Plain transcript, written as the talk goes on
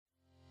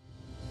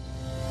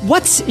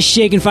What's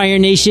shaking, Fire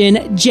Nation?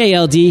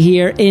 JLD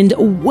here, and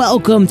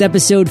welcome to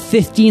episode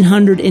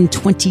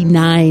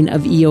 1529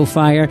 of EO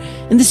Fire.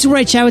 And this is where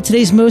I chat with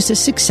today's most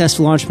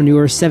successful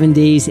entrepreneur 7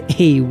 days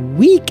a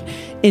week.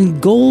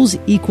 And goals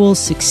equal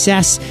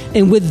success.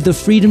 And with the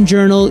Freedom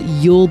Journal,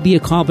 you'll be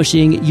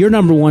accomplishing your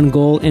number one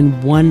goal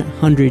in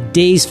 100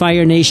 days,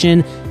 Fire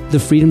Nation.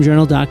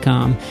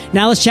 TheFreedomJournal.com.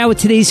 Now let's chat with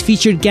today's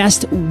featured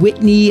guest,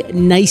 Whitney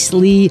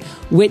Nicely.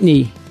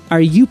 Whitney,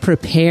 are you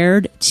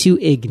prepared to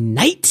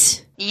ignite?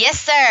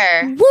 Yes,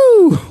 sir.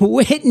 Woo!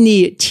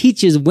 Whitney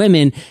teaches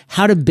women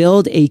how to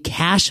build a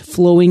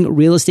cash-flowing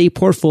real estate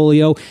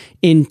portfolio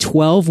in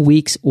 12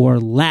 weeks or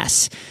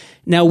less.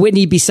 Now,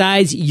 Whitney,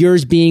 besides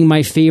yours being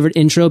my favorite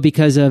intro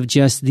because of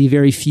just the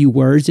very few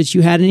words that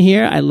you had in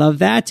here, I love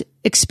that.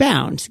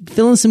 Expound,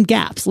 fill in some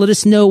gaps. Let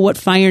us know what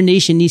Fire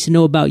Nation needs to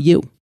know about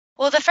you.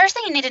 Well, the first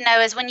thing you need to know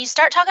is when you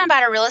start talking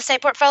about a real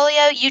estate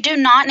portfolio, you do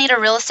not need a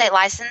real estate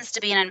license to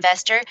be an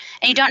investor,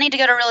 and you don't need to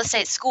go to real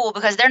estate school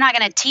because they're not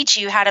going to teach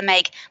you how to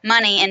make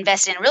money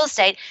investing in real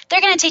estate.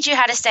 They're going to teach you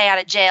how to stay out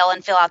of jail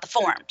and fill out the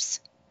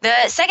forms. The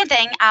second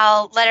thing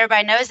I'll let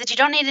everybody know is that you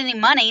don't need any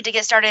money to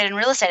get started in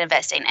real estate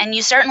investing, and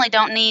you certainly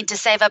don't need to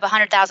save up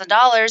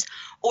 $100,000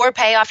 or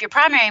pay off your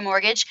primary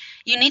mortgage.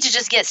 You need to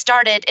just get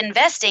started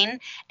investing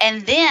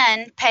and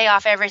then pay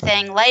off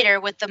everything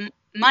later with the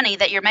money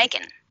that you're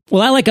making.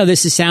 Well, I like how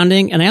this is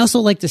sounding, and I also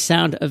like the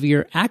sound of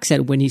your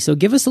accent, Whitney. So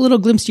give us a little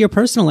glimpse to your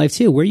personal life,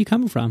 too. Where are you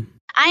coming from?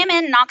 I am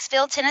in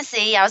Knoxville,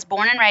 Tennessee. I was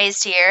born and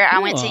raised here. I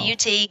went to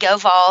UT, go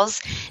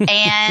Vols,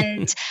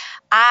 and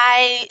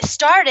I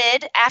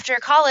started after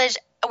college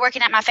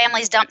working at my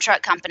family's dump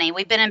truck company.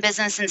 We've been in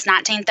business since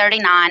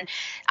 1939.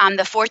 I'm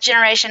the fourth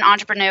generation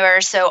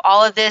entrepreneur, so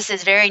all of this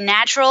is very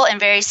natural and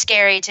very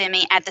scary to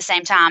me at the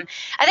same time.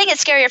 I think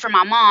it's scarier for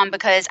my mom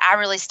because I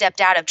really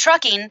stepped out of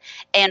trucking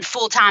and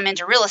full-time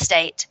into real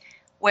estate,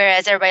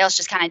 whereas everybody else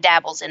just kind of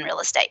dabbles in real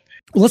estate.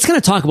 Well, let's kind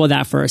of talk about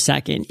that for a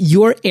second.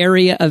 Your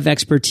area of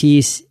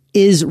expertise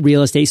is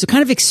real estate, so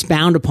kind of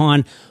expound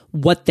upon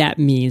what that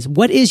means.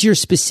 What is your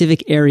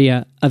specific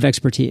area of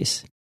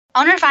expertise?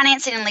 Owner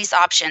financing and lease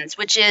options,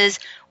 which is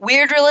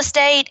weird real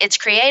estate. It's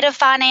creative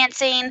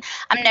financing.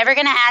 I'm never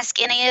going to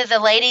ask any of the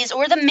ladies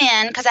or the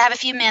men, because I have a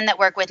few men that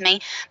work with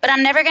me, but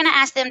I'm never going to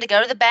ask them to go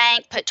to the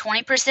bank, put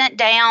 20%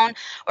 down,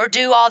 or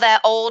do all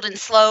that old and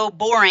slow,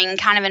 boring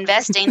kind of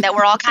investing that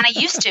we're all kind of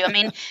used to. I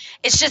mean,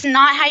 it's just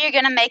not how you're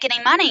going to make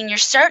any money, and you're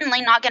certainly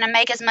not going to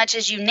make as much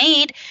as you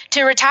need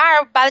to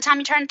retire by the time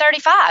you turn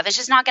 35. It's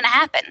just not going to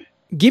happen.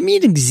 Give me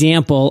an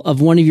example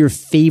of one of your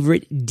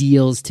favorite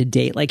deals to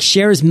date. Like,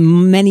 share as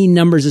many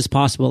numbers as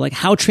possible. Like,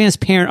 how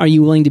transparent are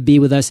you willing to be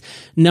with us,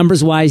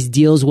 numbers-wise,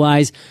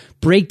 deals-wise?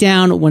 Break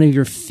down one of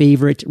your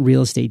favorite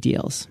real estate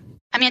deals.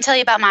 I'm going to tell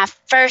you about my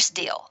first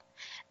deal.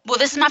 Well,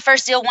 this is my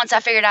first deal once I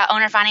figured out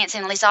owner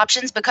financing and lease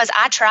options, because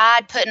I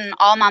tried putting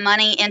all my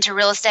money into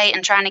real estate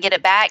and trying to get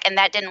it back, and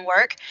that didn't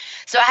work.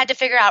 So I had to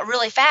figure out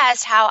really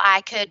fast how I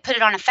could put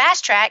it on a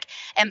fast track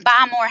and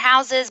buy more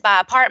houses,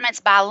 buy apartments,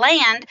 buy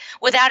land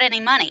without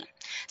any money.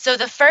 So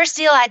the first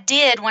deal I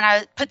did when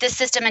I put this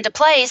system into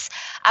place,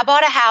 I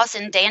bought a house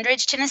in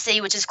Dandridge,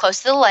 Tennessee, which is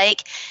close to the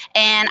lake,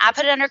 and I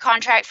put it under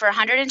contract for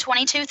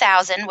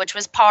 $122,000, which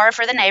was par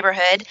for the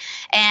neighborhood,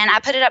 and I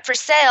put it up for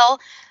sale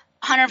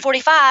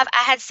 $145. I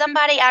had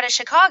somebody out of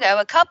Chicago,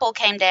 a couple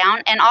came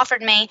down and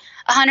offered me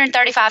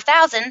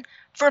 $135,000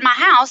 for my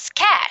house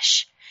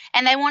cash.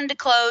 And they wanted to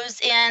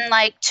close in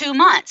like 2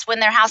 months when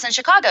their house in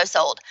Chicago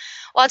sold.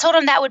 Well, I told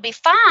them that would be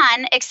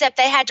fine, except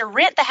they had to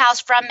rent the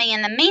house from me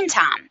in the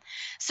meantime.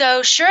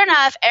 So sure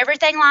enough,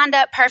 everything lined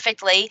up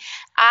perfectly.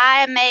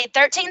 I made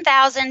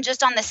 $13,000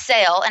 just on the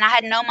sale, and I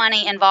had no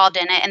money involved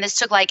in it. And this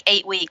took like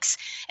 8 weeks.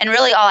 And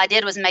really all I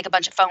did was make a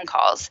bunch of phone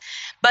calls.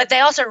 But they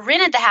also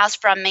rented the house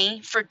from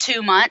me for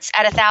 2 months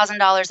at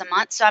 $1,000 a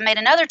month. So I made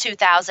another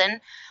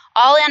 $2,000.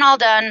 All in, all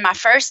done. My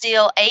first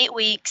deal, 8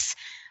 weeks.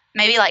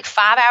 Maybe like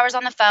 5 hours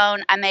on the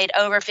phone, I made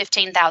over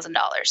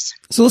 $15,000.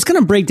 So let's kind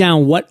of break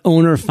down what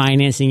owner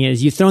financing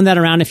is. You've thrown that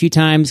around a few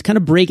times. Kind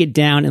of break it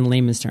down in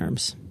layman's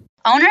terms.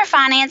 Owner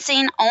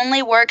financing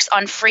only works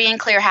on free and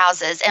clear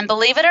houses. And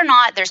believe it or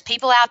not, there's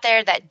people out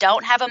there that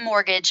don't have a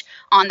mortgage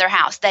on their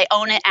house. They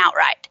own it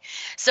outright.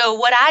 So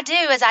what I do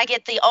is I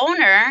get the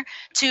owner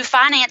to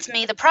finance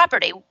me the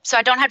property. So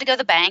I don't have to go to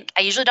the bank.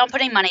 I usually don't put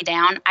any money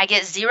down. I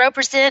get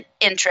 0%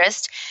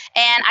 interest.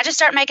 And I just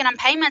start making them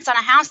payments on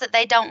a house that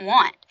they don't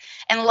want.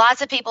 And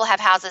lots of people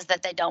have houses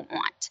that they don't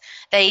want.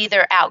 They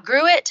either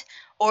outgrew it,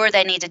 or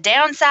they need to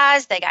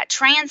downsize, they got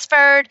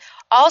transferred.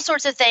 All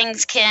sorts of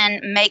things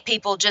can make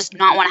people just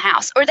not want a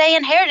house. Or they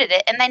inherited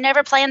it and they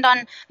never planned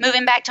on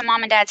moving back to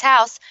mom and dad's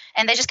house,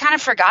 and they just kind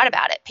of forgot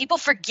about it. People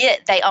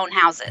forget they own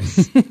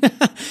houses.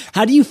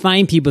 How do you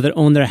find people that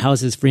own their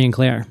houses free and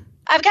clear?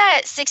 I've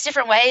got 6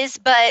 different ways,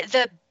 but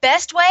the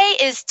best way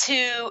is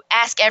to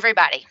ask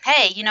everybody,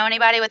 hey, you know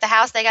anybody with a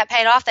house they got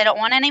paid off they don't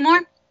want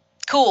anymore?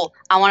 Cool,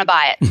 I want to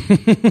buy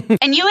it.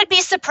 And you would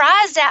be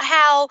surprised at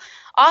how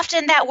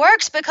often that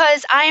works,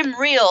 because I am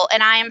real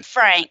and I am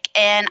frank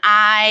and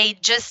I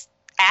just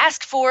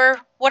ask for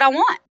what I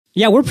want.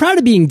 Yeah, we're proud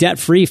of being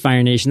debt-free,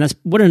 Fire Nation. That's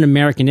what an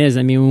American is.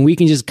 I mean, when we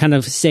can just kind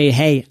of say,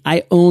 hey,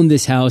 I own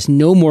this house,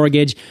 no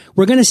mortgage,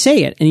 we're going to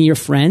say it. And your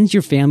friends,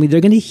 your family,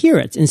 they're going to hear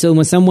it. And so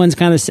when someone's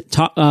kind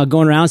of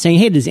going around saying,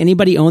 hey, does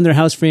anybody own their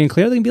house free and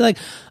clear? They can be like,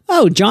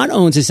 oh, John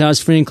owns his house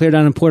free and clear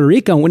down in Puerto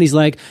Rico. And when he's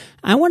like,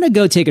 I want to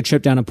go take a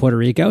trip down to Puerto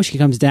Rico, she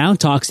comes down,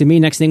 talks to me.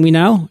 Next thing we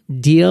know,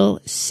 deal,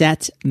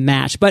 set,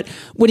 match. But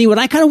Whitney, what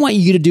I kind of want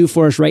you to do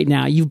for us right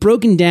now, you've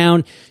broken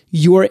down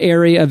your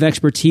area of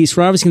expertise.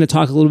 We're obviously going to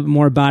talk a little bit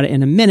more about it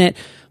in a minute.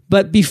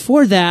 But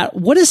before that,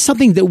 what is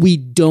something that we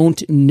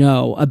don't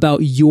know about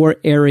your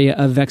area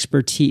of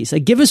expertise?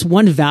 Like, give us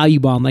one value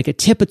bomb, like a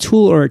tip, a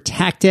tool, or a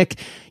tactic,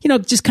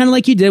 just kind of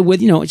like you did with,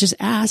 just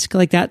ask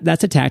like that.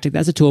 That's a tactic.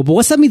 That's a tool. But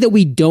what's something that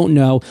we don't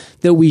know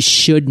that we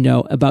should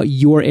know about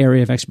your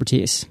area of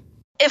expertise?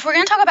 If we're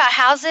going to talk about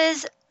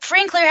houses,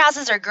 free and clear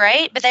houses are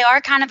great, but they are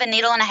kind of a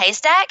needle in a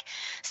haystack.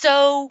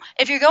 So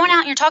if you're going out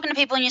and you're talking to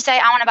people and you say,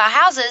 I want to buy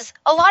houses,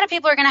 a lot of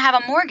people are going to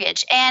have a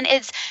mortgage. And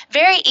it's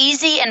very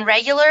easy and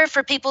regular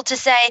for people to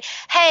say,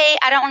 hey,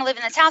 I don't want to live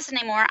in this house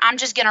anymore. I'm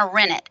just going to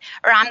rent it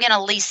or I'm going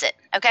to lease it.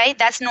 Okay,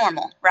 that's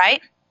normal,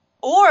 right?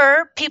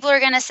 Or people are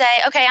going to say,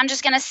 okay, I'm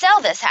just going to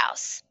sell this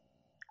house.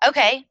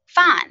 Okay,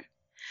 fine.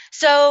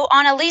 So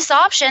on a lease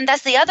option,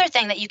 that's the other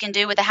thing that you can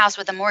do with a house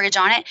with a mortgage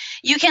on it.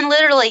 You can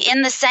literally,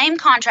 in the same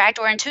contract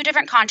or in two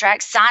different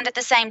contracts signed at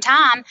the same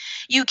time,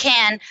 you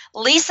can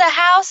lease a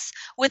house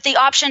with the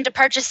option to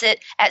purchase it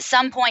at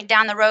some point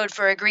down the road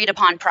for agreed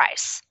upon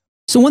price.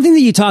 So one thing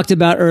that you talked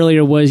about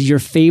earlier was your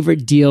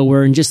favorite deal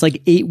where in just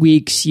like 8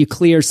 weeks, you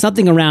cleared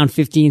something around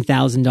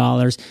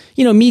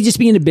 $15,000. Me just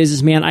being a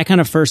businessman, I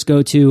kind of first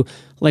go to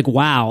like,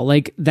 wow,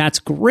 like that's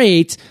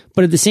great.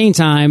 But at the same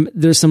time,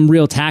 there's some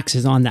real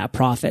taxes on that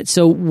profit.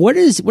 So what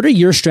are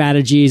your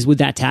strategies with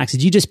that tax?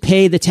 Did you just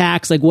pay the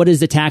tax? Like, what is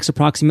the tax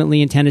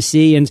approximately in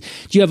Tennessee? And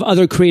do you have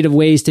other creative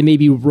ways to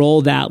maybe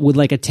roll that with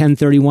like a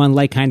 1031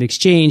 like kind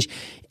exchange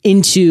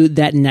into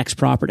that next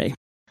property?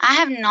 I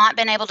have not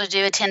been able to do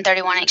a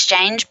 1031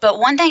 exchange, but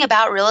one thing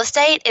about real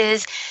estate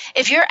is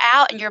if you're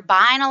out and you're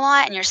buying a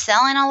lot and you're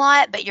selling a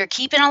lot, but you're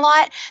keeping a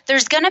lot,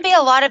 there's going to be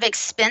a lot of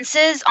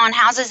expenses on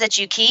houses that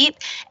you keep.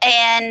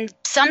 And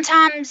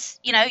sometimes,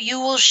 you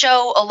will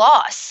show a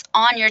loss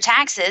on your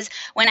taxes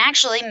when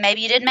actually maybe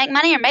you did make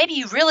money or maybe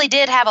you really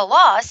did have a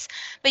loss,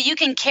 but you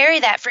can carry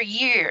that for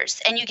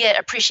years and you get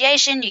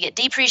appreciation, you get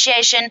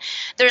depreciation.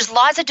 There's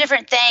lots of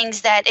different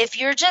things that if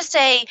you're just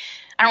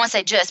I don't want to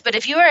say just, but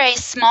if you are a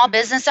small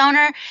business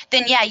owner,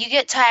 then yeah, you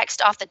get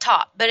taxed off the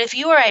top. But if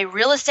you are a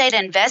real estate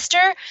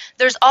investor,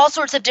 there's all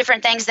sorts of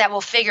different things that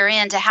will figure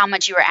into how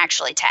much you are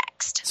actually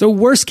taxed. So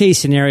worst case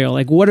scenario,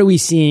 like what are we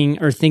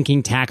seeing or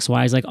thinking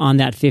tax-wise, like on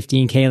that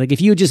 $15K? Like if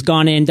you had just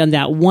gone in, done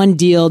that one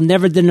deal,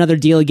 never did another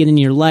deal again in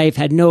your life,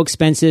 had no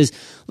expenses,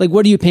 like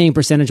what are you paying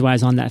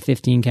percentage-wise on that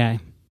 $15K?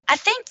 I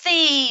think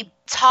the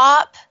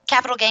top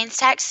capital gains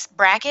tax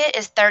bracket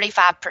is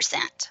 35%.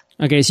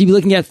 Okay, so you'd be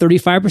looking at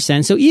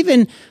 35%. So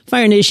even,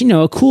 Fire Nation,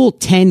 a cool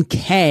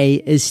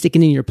 $10K is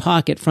sticking in your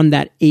pocket from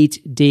that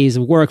 8 days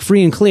of work,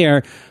 free and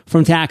clear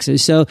from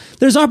taxes. So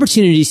there's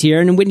opportunities here.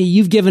 And Whitney,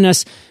 you've given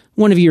us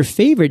one of your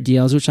favorite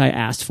deals, which I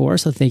asked for.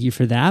 So thank you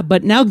for that.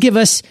 But now give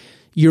us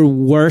your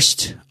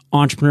worst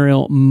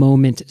entrepreneurial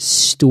moment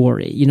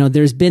story.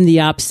 There's been the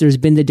ups, there's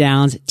been the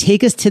downs.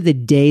 Take us to the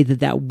day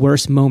that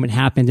worst moment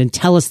happened and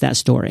tell us that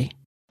story.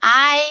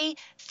 I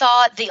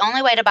thought the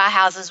only way to buy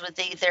houses was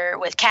either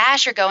with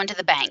cash or go into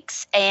the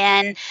banks.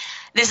 And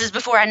this is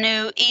before I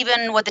knew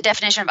even what the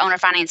definition of owner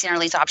financing or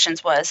lease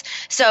options was.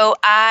 So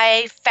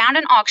I found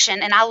an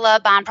auction, and I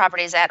love buying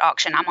properties at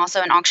auction. I'm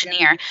also an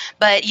auctioneer,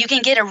 but you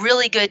can get a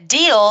really good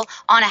deal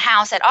on a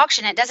house at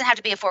auction. It doesn't have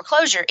to be a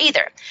foreclosure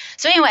either.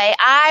 So anyway,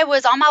 I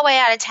was on my way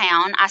out of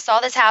town. I saw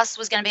this house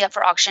was going to be up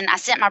for auction. I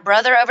sent my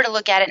brother over to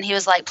look at it, and he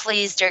was like,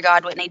 please, dear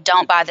God, Whitney,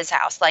 don't buy this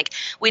house. Like,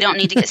 we don't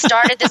need to get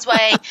started this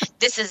way.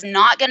 This is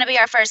not going to be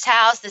our first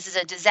house. This is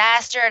a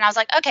disaster. And I was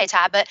like, okay,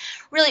 Ty, but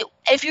really,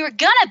 if you were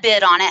going to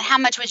bid on it,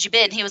 how much would you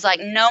bid? And he was like,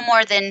 no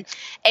more than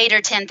 8 or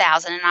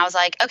 10,000. And I was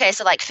like, okay,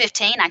 so like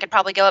 15, I could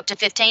probably go up to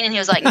 15. And he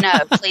was like, no,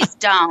 please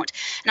don't.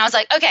 And I was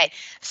like, okay,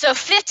 so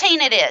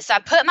 15 it is. So I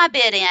put my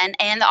bid in,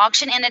 and the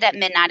auction ended at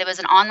midnight. It was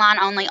an online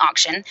only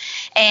auction.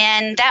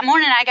 And that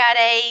morning I got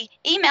a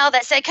email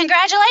that said,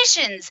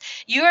 congratulations,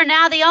 you are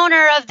now the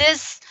owner of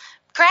this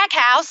crack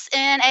house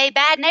in a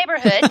bad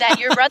neighborhood that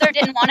your brother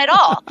didn't want at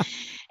all.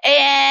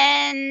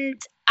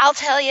 And I'll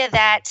tell you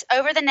that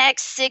over the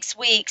next 6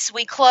 weeks,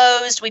 we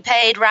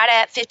paid right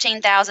at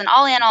 $15,000,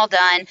 all in, all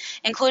done,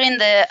 including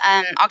the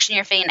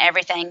auctioneer fee and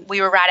everything.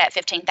 We were right at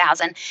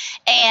 $15,000.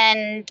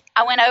 And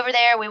I went over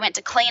there, we went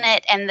to clean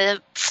it, and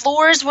the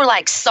floors were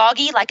like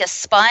soggy, like a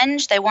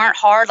sponge. They weren't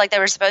hard like they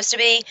were supposed to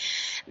be.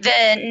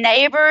 The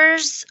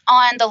neighbors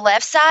on the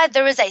left side,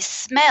 there was a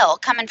smell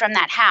coming from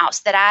that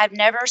house that I've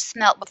never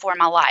smelt before in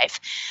my life.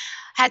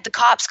 Had the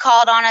cops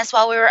called on us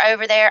while we were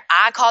over there.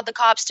 I called the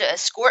cops to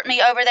escort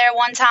me over there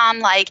one time.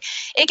 Like,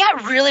 it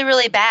got really,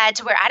 really bad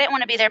to where I didn't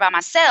want to be there by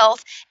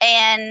myself.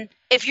 And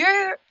if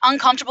you're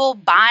uncomfortable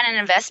buying an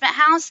investment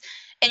house,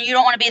 and you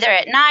don't want to be there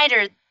at night,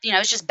 or,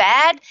 it's just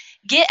bad,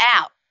 get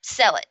out.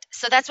 Sell it.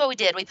 So that's what we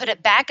did. We put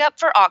it back up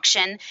for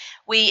auction.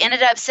 We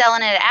ended up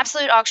selling it at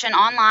absolute auction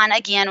online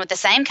again with the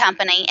same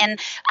company. And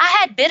I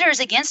had bidders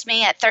against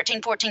me at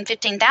 13, 14,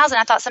 15,000.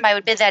 I thought somebody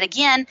would bid that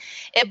again.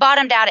 It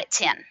bottomed out at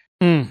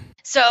 10.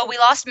 So we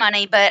lost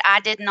money, but I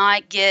did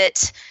not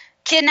get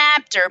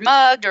kidnapped or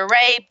mugged or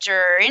raped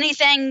or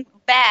anything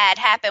bad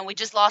happen. We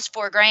just lost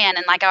 $4,000.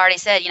 And like I already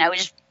said, we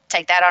just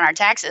take that on our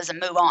taxes and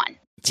move on.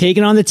 Take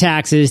it on the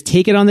taxes,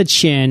 take it on the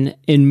chin,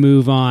 and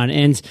move on.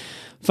 And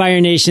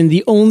Fire Nation,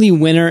 the only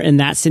winner in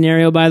that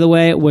scenario, by the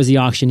way, was the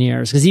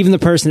auctioneers. Because even the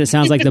person that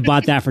sounds like they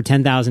bought that for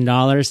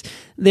 $10,000,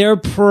 they're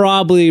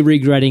probably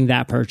regretting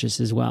that purchase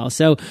as well.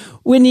 So,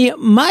 Whitney,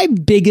 my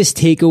biggest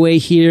takeaway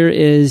here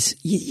is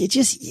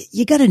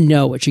you got to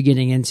know what you're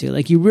getting into.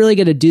 Like, you really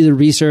got to do the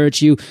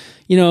research.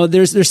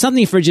 There's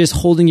something for just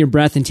holding your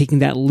breath and taking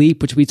that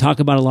leap, which we talk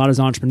about a lot as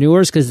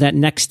entrepreneurs, because that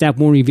next step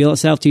won't reveal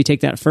itself till you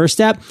take that first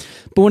step.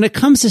 But when it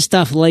comes to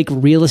stuff like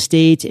real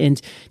estate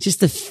and just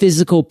the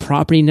physical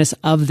propertiness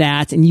of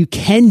that, and you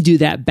can do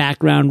that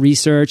background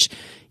research,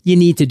 you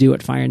need to do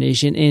it, Fire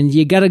Nation, and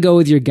you got to go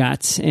with your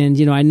guts. And,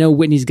 I know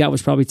Whitney's gut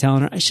was probably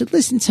telling her, I should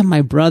listen to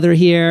my brother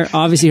here.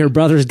 Obviously, her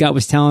brother's gut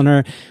was telling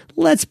her,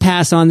 let's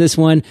pass on this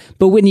one.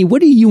 But Whitney,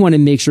 what do you want to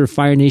make sure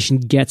Fire Nation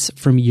gets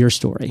from your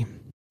story?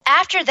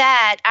 After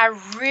that, I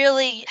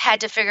really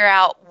had to figure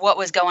out what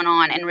was going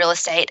on in real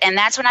estate. And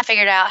that's when I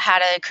figured out how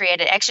to create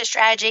an exit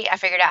strategy. I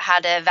figured out how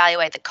to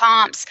evaluate the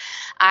comps.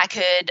 I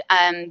could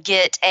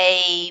get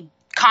a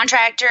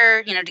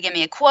contractor, to give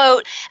me a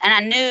quote. And I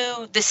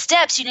knew the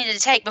steps you needed to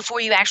take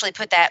before you actually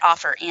put that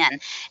offer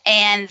in.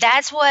 And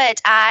that's what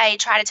I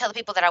try to tell the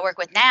people that I work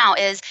with now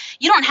is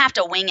you don't have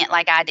to wing it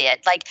like I did.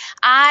 Like,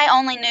 I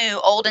only knew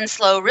old and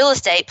slow real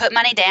estate, put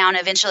money down,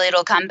 eventually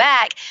it'll come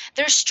back.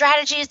 There's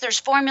strategies, there's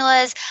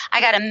formulas.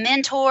 I got a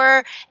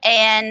mentor,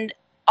 and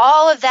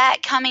all of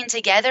that coming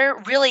together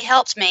really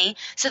helped me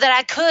so that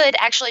I could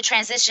actually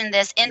transition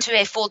this into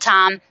a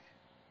full-time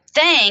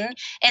thing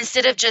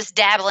instead of just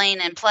dabbling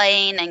and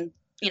playing and,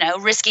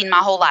 risking my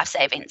whole life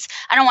savings.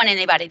 I don't want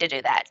anybody to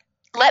do that.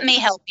 Let me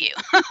help you.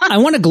 I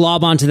want to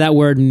glob onto that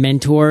word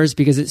mentors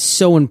because it's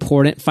so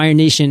important. Fire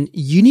Nation,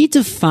 you need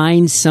to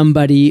find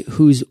somebody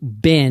who's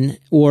been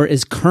or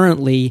is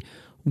currently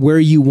where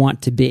you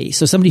want to be.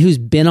 So somebody who's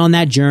been on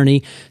that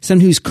journey,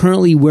 somebody who's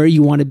currently where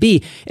you want to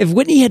be. If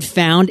Whitney had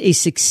found a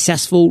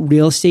successful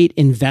real estate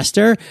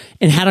investor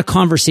and had a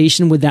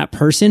conversation with that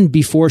person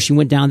before she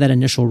went down that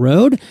initial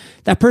road,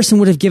 that person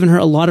would have given her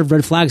a lot of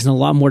red flags and a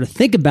lot more to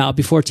think about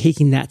before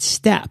taking that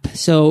step.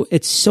 So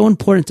it's so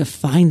important to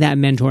find that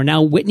mentor.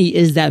 Now, Whitney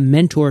is that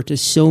mentor to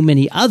so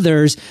many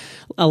others,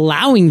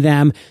 allowing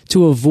them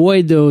to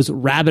avoid those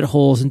rabbit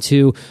holes and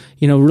to,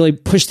 really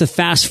push the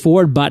fast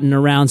forward button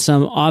around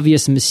some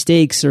obvious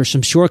mistakes or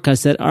some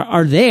shortcuts that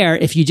are there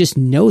if you just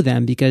know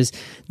them, because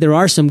there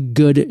are some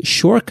good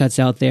shortcuts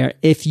out there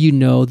if you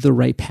know the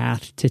right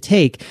path to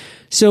take.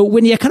 So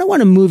Whitney, I kind of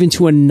want to move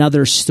into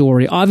another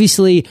story.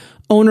 Obviously,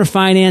 owner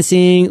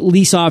financing,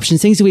 lease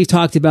options, things that we've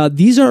talked about,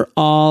 these are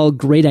all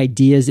great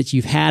ideas that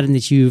you've had and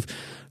that you've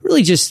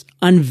really just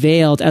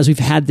unveiled as we've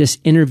had this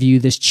interview,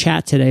 this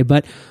chat today.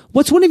 But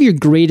what's one of your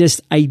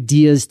greatest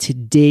ideas to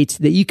date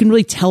that you can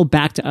really tell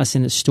back to us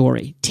in a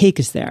story? Take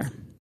us there.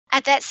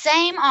 At that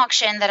same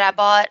auction that I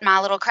bought my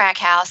little crack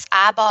house,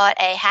 I bought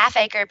a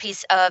half-acre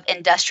piece of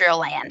industrial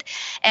land.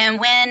 And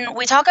when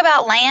we talk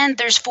about land,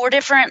 there's 4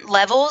 different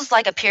levels,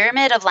 like a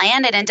pyramid of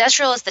land, and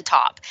industrial is the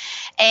top.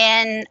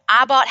 And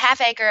I bought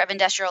half-acre of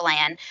industrial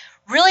land.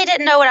 Really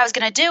didn't know what I was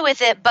going to do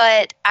with it,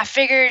 but I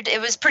figured it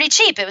was pretty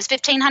cheap. It was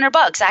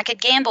 $1,500. I could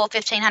gamble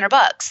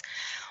 $1,500.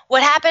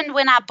 What happened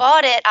when I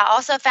bought it, I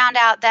also found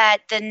out that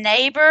the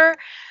neighbor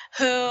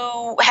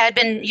who had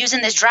been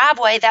using this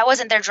driveway, that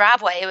wasn't their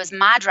driveway. It was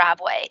my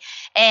driveway.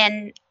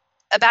 And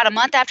about a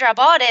month after I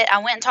bought it, I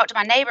went and talked to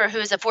my neighbor,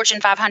 who's a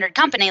Fortune 500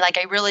 company,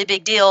 like a really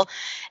big deal,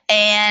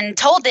 and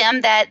told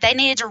them that they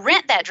needed to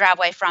rent that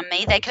driveway from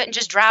me. They couldn't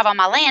just drive on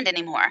my land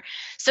anymore.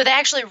 So they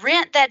actually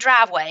rent that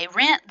driveway,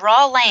 rent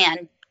raw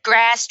land,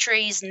 grass,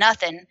 trees,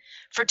 nothing,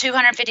 for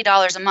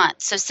 $250 a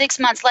month. So 6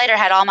 months later, I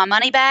had all my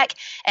money back.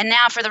 And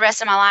now for the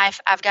rest of my life,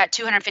 I've got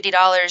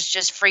 $250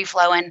 just free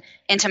flowing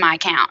into my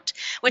account,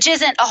 which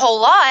isn't a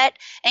whole lot.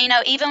 And,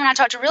 even when I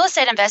talk to real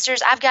estate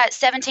investors, I've got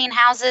 17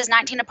 houses,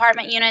 19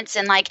 apartment units,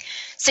 and like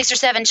 6 or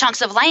 7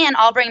 chunks of land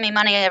all bring me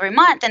money every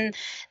month. And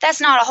that's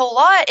not a whole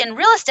lot in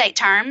real estate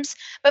terms.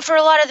 But for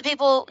a lot of the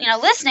people,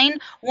 listening,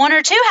 1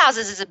 or 2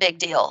 houses is a big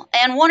deal.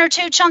 And 1 or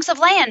 2 chunks of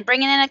land,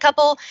 bringing in a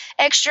couple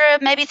extra,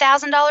 maybe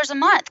 $1,000 a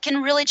month,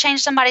 can really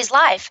change somebody's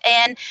life.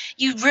 And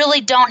you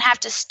really don't have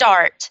to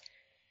start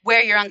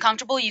where you're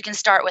uncomfortable. You can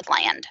start with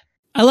land.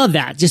 I love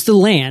that. Just the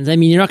land. I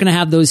mean, you're not going to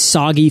have those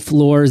soggy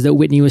floors that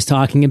Whitney was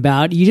talking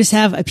about. You just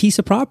have a piece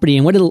of property.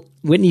 And what did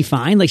Whitney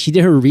find? Like, she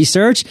did her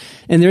research,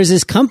 and there's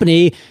this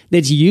company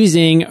that's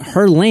using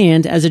her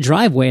land as a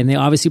driveway. And they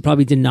obviously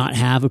probably did not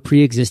have a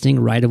pre-existing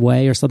right of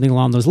way or something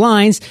along those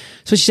lines.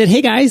 So she said,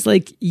 hey guys,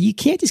 like, you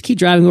can't just keep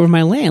driving over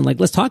my land. Like,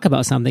 let's talk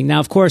about something. Now,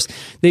 of course,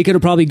 they could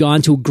have probably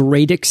gone to a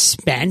great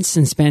expense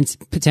and spent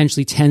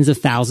potentially tens of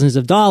thousands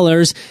of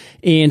dollars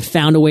and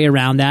found a way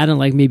around that and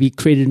like maybe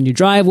created a new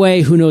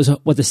driveway. Who knows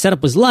what the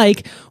setup was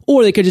like?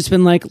 Or they could have just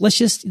been like, let's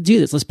just do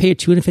this. Let's pay her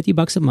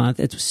 $250 a month.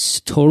 It's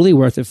totally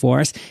worth it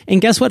for us.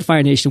 And guess what,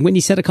 Fire Nation?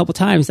 Whitney said a couple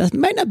times, that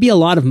might not be a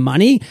lot of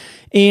money.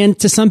 And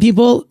to some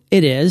people,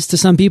 it is. To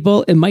some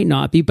people, it might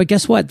not be. But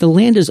guess what? The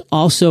land is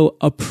also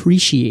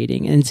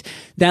appreciating. And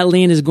that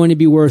land is going to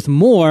be worth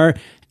more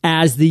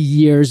as the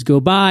years go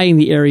by and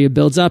the area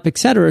builds up, et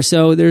cetera.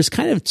 So there's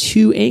kind of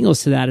two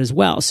angles to that as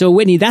well. So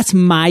Whitney, that's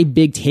my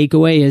big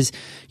takeaway is,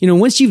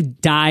 once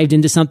you've dived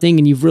into something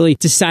and you've really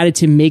decided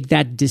to make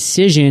that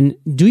decision,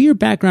 do your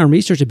background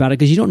research about it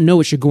because you don't know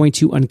what you're going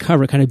to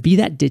uncover. Kind of be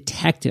that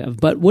detective.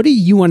 But what do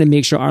you want to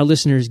make sure our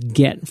listeners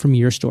get from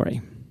your story?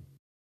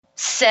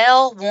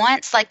 Sell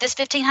once, like this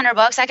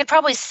 $1,500, I could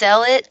probably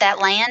sell that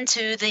land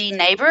to the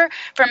neighbor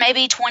for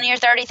maybe 20 or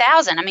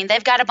 30,000. I mean,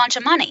 they've got a bunch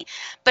of money,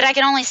 but I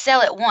can only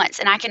sell it once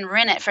and I can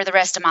rent it for the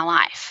rest of my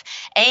life.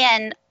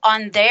 And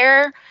on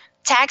their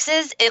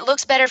taxes, it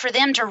looks better for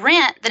them to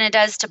rent than it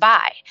does to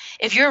buy.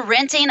 If you're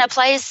renting a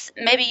place,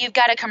 maybe you've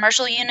got a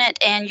commercial unit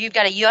and you've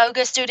got a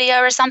yoga studio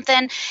or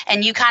something,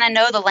 and you kind of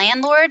know the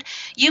landlord,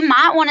 you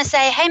might want to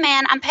say, hey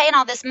man, I'm paying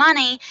all this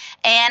money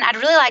and I'd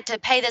really like to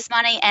pay this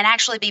money and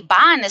actually be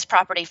buying this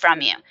property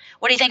from you.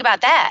 What do you think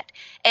about that?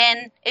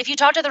 And if you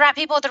talk to the right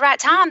people at the right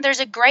time, there's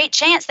a great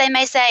chance they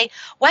may say,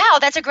 wow,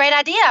 that's a great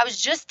idea. I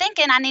was just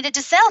thinking I needed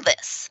to sell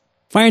this.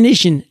 Fire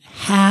Nation,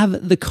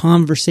 have the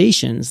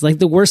conversations. Like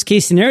the worst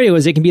case scenario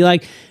is it can be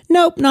like,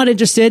 nope, not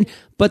interested.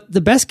 But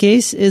the best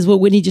case is what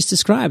Whitney just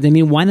described. I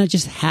mean, why not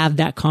just have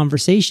that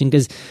conversation?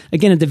 Because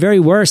again, at the very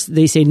worst,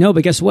 they say no,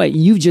 but guess what?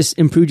 You've just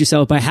improved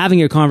yourself by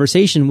having a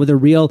conversation with a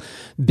real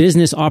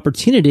business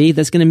opportunity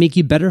that's going to make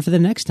you better for the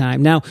next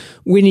time. Now,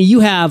 Whitney,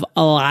 you have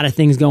a lot of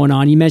things going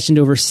on. You mentioned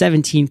over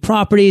 17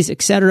 properties,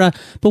 etc.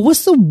 But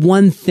what's the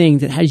one thing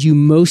that has you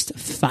most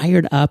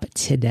fired up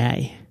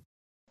today?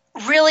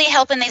 Really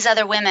helping these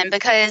other women,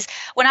 because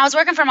when I was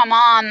working for my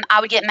mom,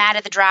 I would get mad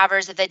at the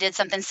drivers if they did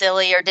something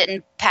silly or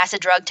didn't pass a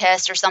drug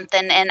test or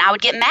something, and I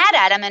would get mad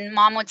at them, and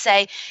mom would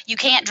say, you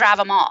can't drive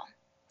them all.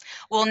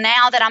 Well,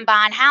 now that I'm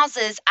buying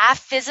houses, I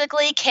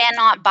physically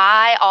cannot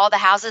buy all the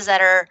houses that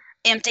are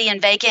empty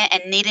and vacant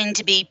and needing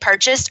to be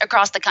purchased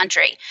across the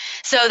country.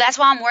 So that's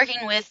why I'm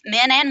working with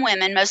men and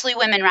women, mostly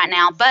women right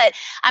now, but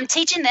I'm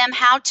teaching them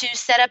how to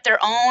set up their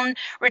own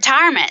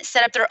retirement,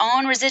 set up their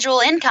own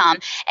residual income.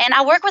 And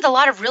I work with a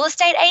lot of real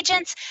estate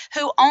agents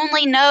who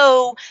only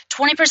know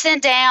 20%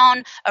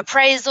 down,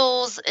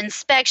 appraisals,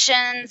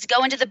 inspections,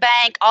 going to the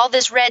bank, all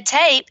this red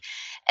tape.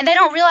 And they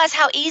don't realize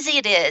how easy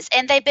it is.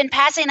 And they've been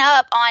passing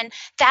up on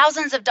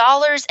thousands of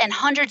dollars and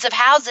hundreds of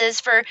houses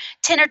for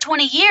 10 or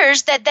 20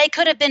 years that they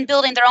could have been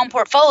building their own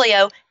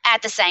portfolio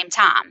at the same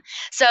time.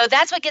 So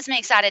that's what gets me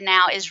excited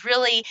now, is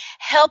really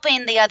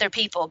helping the other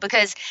people,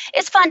 because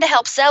it's fun to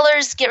help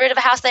sellers get rid of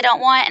a house they don't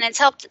want, and it's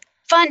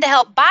fun to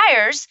help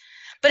buyers,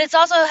 but it's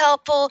also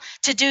helpful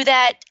to do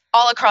that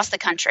all across the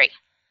country.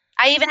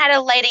 I even had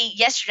a lady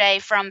yesterday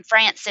from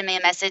France send me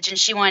a message, and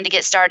she wanted to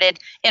get started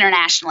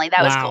internationally.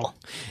 That was cool.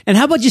 And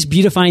how about just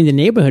beautifying the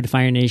neighborhood,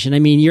 Fire Nation? I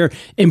mean, you're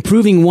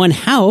improving one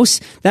house.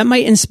 That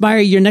might inspire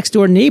your next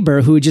door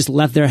neighbor who just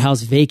left their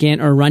house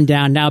vacant or run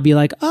down. Now be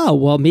like, oh,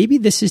 well, maybe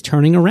this is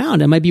turning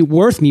around. It might be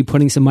worth me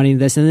putting some money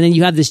into this. And then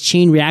you have this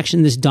chain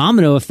reaction, this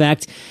domino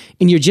effect,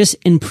 and you're just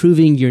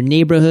improving your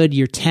neighborhood,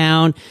 your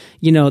town,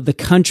 the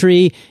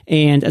country,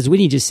 and as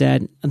Whitney just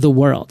said, the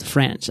world,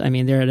 France. I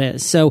mean, there it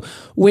is. So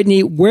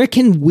Whitney, where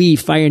can we,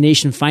 Fire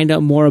Nation, find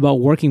out more about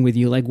working with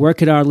you? Like, where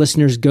could our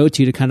listeners go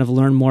to kind of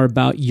learn more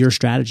about your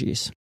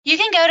strategies? You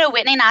can go to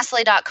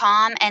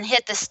whitneynicely.com and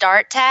hit the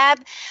Start tab.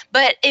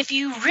 But if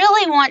you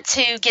really want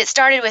to get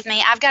started with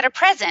me, I've got a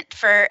present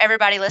for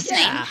everybody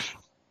listening. Yeah.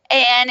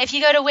 And if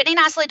you go to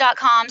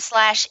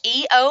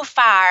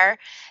whitneynicely.com/EOFire,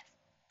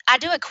 I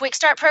do a quick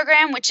start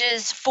program, which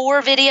is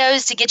 4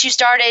 videos to get you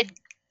started,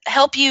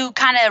 help you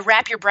kind of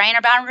wrap your brain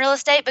around real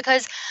estate,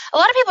 because a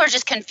lot of people are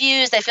just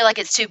confused. They feel like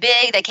it's too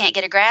big. They can't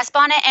get a grasp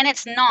on it. And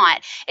it's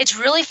not. It's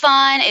really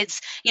fun.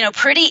 It's,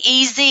 pretty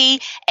easy,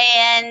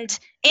 and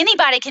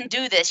anybody can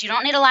do this. You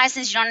don't need a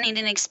license. You don't need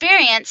an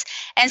experience.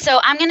 And so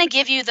I'm going to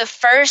give you the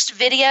first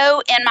video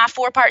in my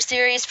 4-part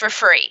series for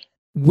free.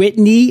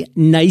 Whitney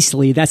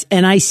Nicely. That's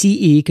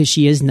N-I-C-E, because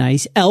she is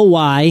nice.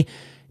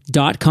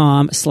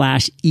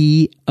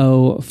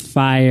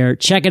 LY.com/EOFire.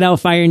 Check it out,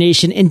 Fire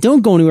Nation. And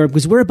don't go anywhere,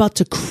 because we're about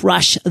to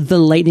crush the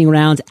lightning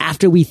round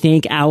after we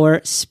thank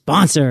our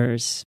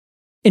sponsors.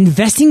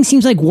 Investing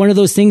seems like one of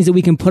those things that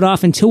we can put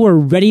off until we're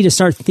ready to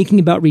start thinking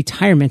about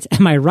retirement.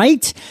 Am I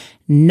right?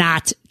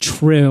 Not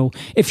true.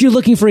 If you're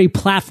looking for a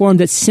platform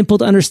that's simple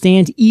to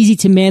understand, easy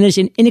to manage,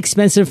 and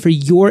inexpensive for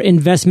your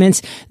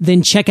investments,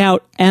 then check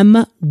out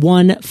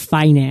M1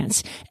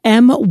 Finance.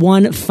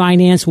 M1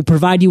 Finance will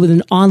provide you with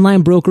an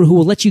online broker who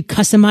will let you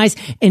customize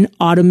and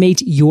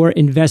automate your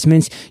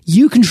investments.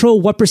 You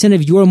control what percent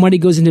of your money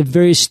goes into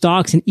various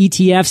stocks and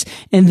ETFs,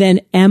 and then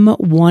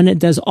M1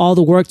 does all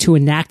the work to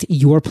enact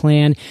your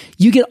plan.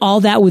 You get all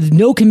that with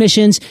no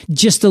commissions,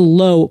 just a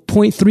low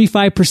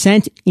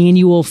 0.35%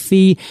 annual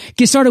fee.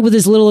 Get started with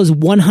as little as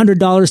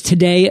 $100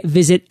 today.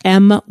 Visit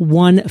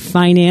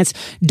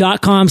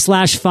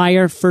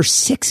m1finance.com/fire for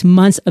 6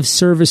 months of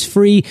service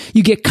free.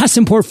 You get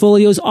custom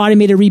portfolios,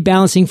 automated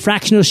rebalancing,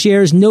 fractional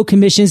shares, no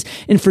commissions,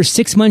 and for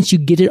 6 months, you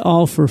get it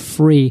all for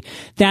free.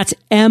 That's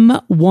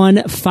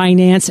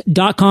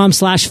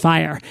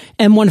m1finance.com/fire.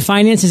 M1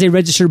 Finance is a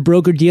registered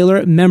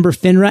broker-dealer, member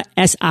FINRA,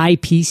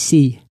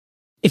 SIPC.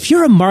 If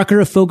you're a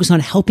marketer focused on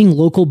helping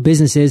local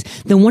businesses,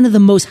 then one of the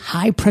most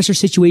high-pressure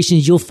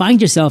situations you'll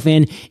find yourself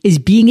in is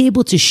being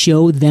able to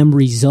show them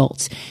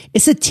results.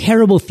 It's a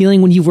terrible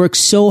feeling when you work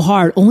so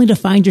hard only to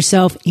find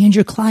yourself and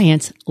your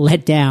clients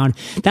let down.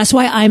 That's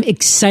why I'm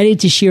excited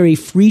to share a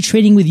free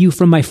training with you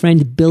from my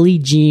friend Billy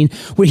Jean,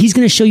 where he's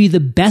going to show you the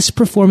best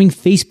performing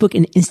Facebook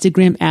and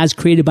Instagram ads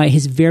created by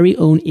his very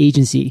own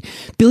agency.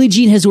 Billy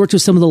Jean has worked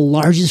with some of the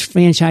largest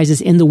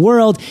franchises in the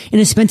world and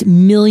has spent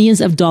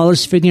millions of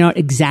dollars figuring out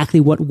exactly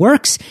what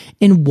works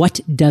and what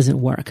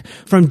doesn't work.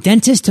 From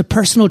dentists to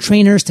personal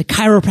trainers to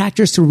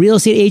chiropractors to real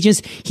estate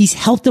agents, he's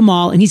helped them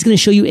all, and he's going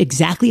to show you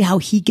exactly how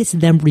he gets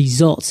them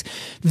results.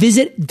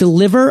 Visit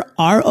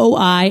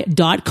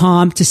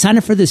deliverroi.com to sign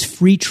up for this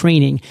free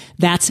training.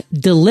 That's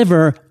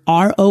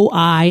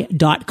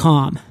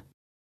deliverroi.com.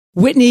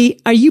 Whitney,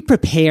 are you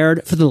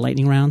prepared for the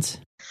lightning rounds?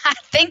 I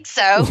think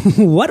so.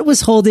 What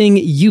was holding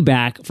you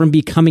back from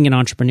becoming an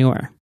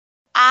entrepreneur?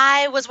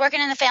 I was working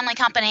in the family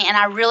company, and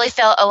I really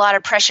felt a lot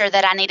of pressure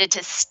that I needed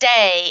to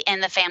stay in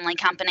the family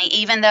company,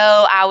 even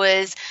though I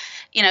was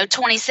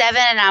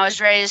 27, and I was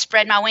ready to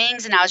spread my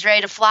wings, and I was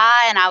ready to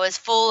fly, and I was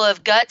full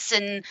of guts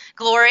and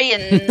glory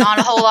and not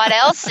a whole lot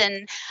else,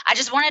 and I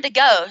just wanted to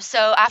go.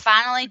 So I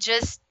finally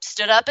just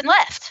stood up and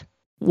left.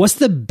 What's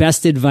the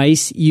best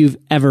advice you've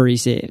ever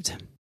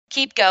received?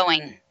 Keep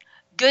going.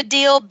 Good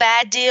deal,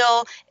 bad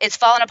deal, it's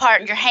falling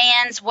apart in your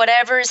hands,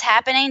 whatever is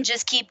happening,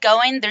 just keep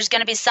going. There's going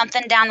to be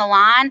something down the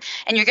line,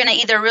 and you're going to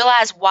either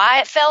realize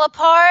why it fell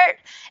apart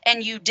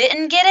and you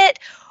didn't get it.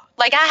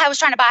 Like I was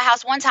trying to buy a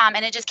house one time,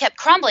 and it just kept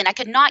crumbling. I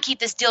could not keep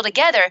this deal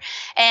together,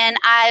 and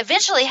I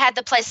eventually had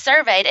the place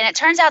surveyed, and it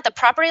turns out the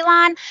property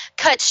line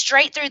cut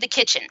straight through the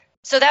kitchen.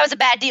 So that was a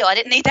bad deal. I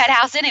didn't need that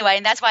house anyway,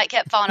 and that's why it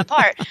kept falling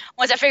apart.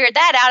 Once I figured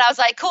that out, I was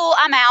like, cool,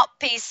 I'm out,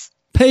 peace.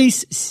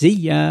 Peace. See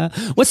ya.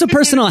 What's a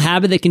personal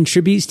habit that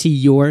contributes to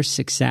your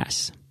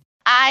success?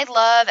 I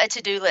love a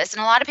to-do list.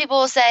 And a lot of people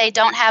will say,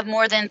 don't have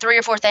more than 3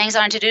 or 4 things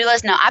on a to-do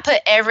list. No, I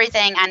put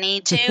everything I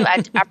need to.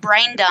 I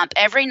brain dump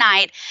every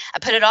night. I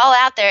put it all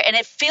out there. And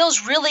it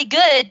feels really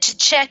good to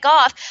check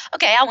off,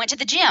 okay, I went to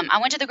the gym. I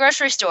went to the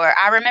grocery store.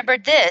 I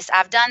remembered this.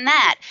 I've done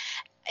that.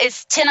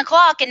 It's 10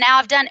 o'clock, and now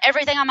I've done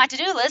everything on my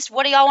to-do list.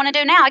 What do y'all want to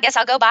do now? I guess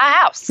I'll go buy a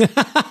house.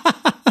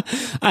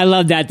 I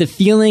love that. The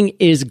feeling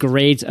is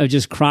great of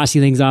just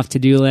crossing things off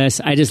to-do lists.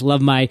 I just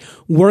love my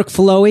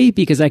workflowy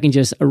because I can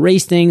just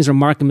erase things or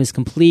mark them as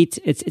complete.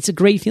 It's a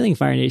great feeling,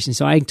 Fire Nation.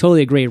 So I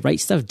totally agree. Write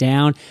stuff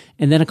down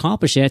and then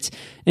accomplish it.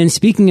 And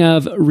speaking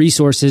of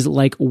resources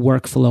like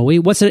workflowy,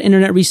 what's an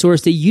internet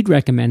resource that you'd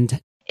recommend?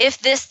 If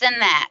This Then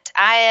That,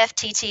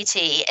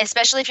 IFTTT,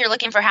 especially if you're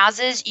looking for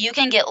houses, you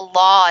can get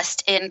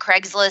lost in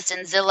Craigslist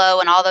and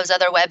Zillow and all those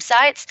other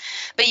websites,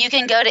 but you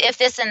can go to If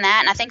This Then That,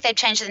 and I think they've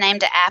changed the name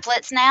to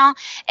Applets now,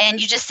 and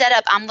you just set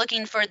up, I'm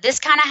looking for this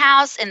kind of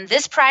house in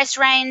this price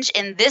range,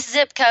 in this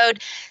zip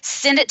code,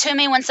 send it to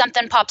me when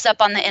something pops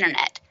up on the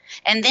internet.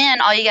 And then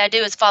all you got to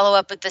do is follow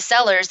up with the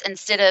sellers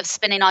instead of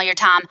spending all your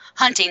time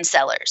hunting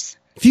sellers.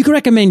 If you could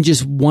recommend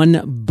just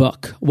one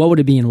book, what would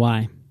it be and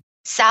why?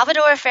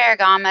 Salvador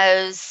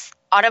Ferragamo's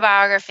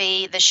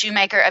autobiography, The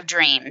Shoemaker of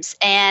Dreams.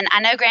 And I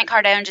know Grant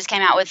Cardone just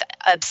came out with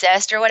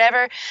Obsessed or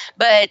whatever,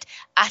 but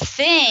I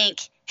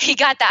think he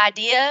got the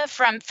idea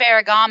from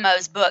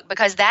Ferragamo's book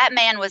because that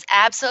man was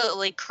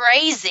absolutely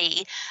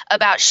crazy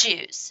about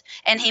shoes.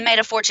 And he made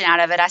a fortune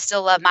out of it. I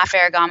still love my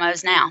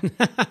Ferragamos now.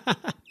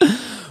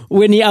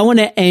 Whitney, I want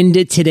to end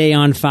it today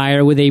on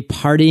fire with a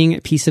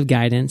parting piece of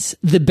guidance,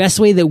 the best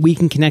way that we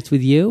can connect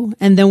with you,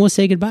 and then we'll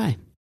say goodbye.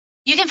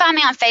 You can find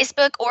me on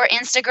Facebook or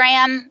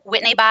Instagram,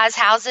 Whitney Buys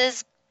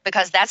Houses,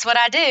 because that's what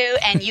I do,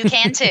 and you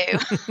can too.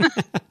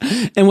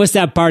 And what's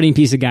that parting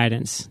piece of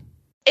guidance?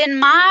 In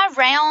my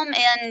realm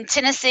in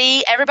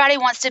Tennessee, everybody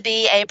wants to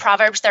be a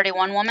Proverbs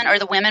 31 woman, or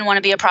the women want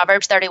to be a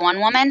Proverbs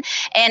 31 woman.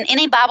 And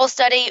any Bible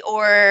study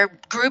or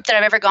group that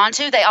I've ever gone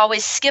to, they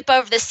always skip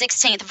over the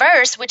 16th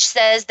verse, which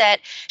says that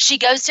she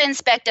goes to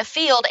inspect a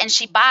field and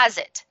she buys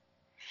it.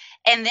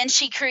 And then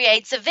she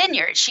creates a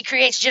vineyard. She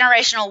creates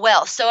generational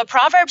wealth. So a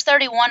Proverbs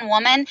 31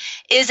 woman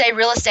is a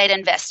real estate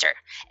investor.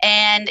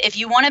 And if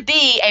you want to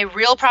be a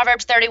real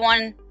Proverbs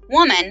 31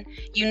 woman,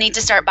 you need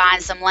to start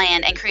buying some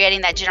land and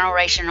creating that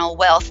generational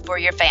wealth for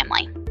your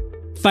family.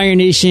 Fire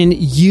Nation,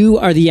 you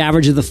are the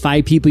average of the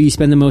 5 people you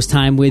spend the most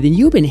time with, and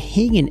you've been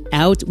hanging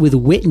out with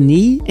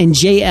Whitney and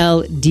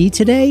JLD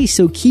today,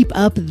 so keep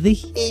up the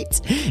heat.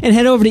 And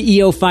head over to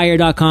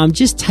eofire.com.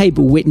 Just type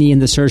Whitney in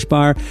the search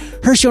bar.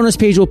 Her show notes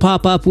page will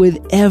pop up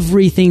with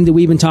everything that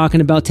we've been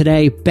talking about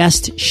today.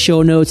 Best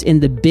show notes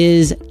in the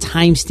biz,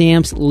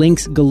 timestamps,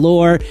 links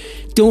galore.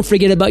 Don't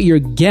forget about your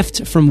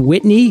gift from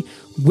Whitney.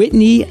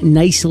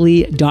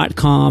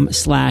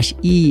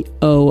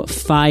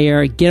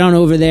 WhitneyNicely.com/EOFire. Get on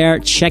over there,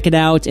 check it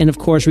out, and of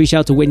course, reach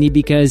out to Whitney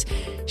because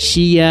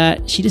she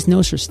just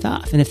knows her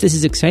stuff. And if this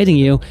is exciting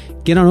you,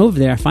 get on over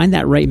there, find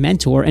that right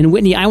mentor. And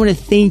Whitney, I want to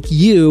thank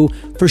you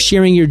for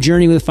sharing your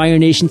journey with Fire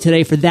Nation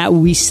today. For that,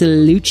 we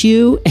salute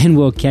you, and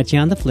we'll catch you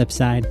on the flip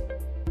side.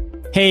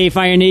 Hey,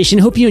 Fire Nation.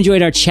 Hope you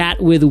enjoyed our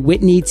chat with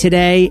Whitney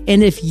today.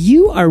 And if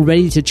you are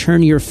ready to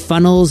turn your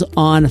funnels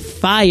on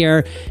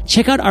fire,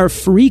 check out our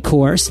free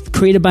course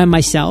created by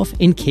myself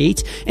and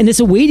Kate. And it's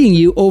awaiting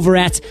you over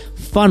at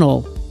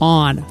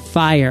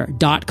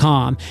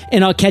funnelonfire.com.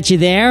 And I'll catch you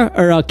there,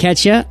 or I'll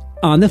catch you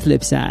on the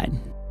flip side.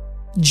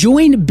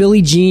 Join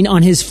Billy Jean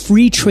on his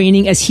free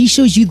training as he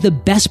shows you the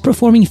best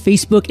performing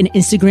Facebook and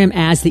Instagram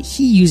ads that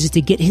he uses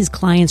to get his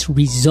clients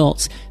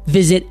results.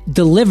 Visit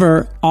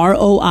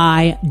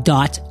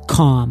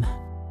deliverroi.com.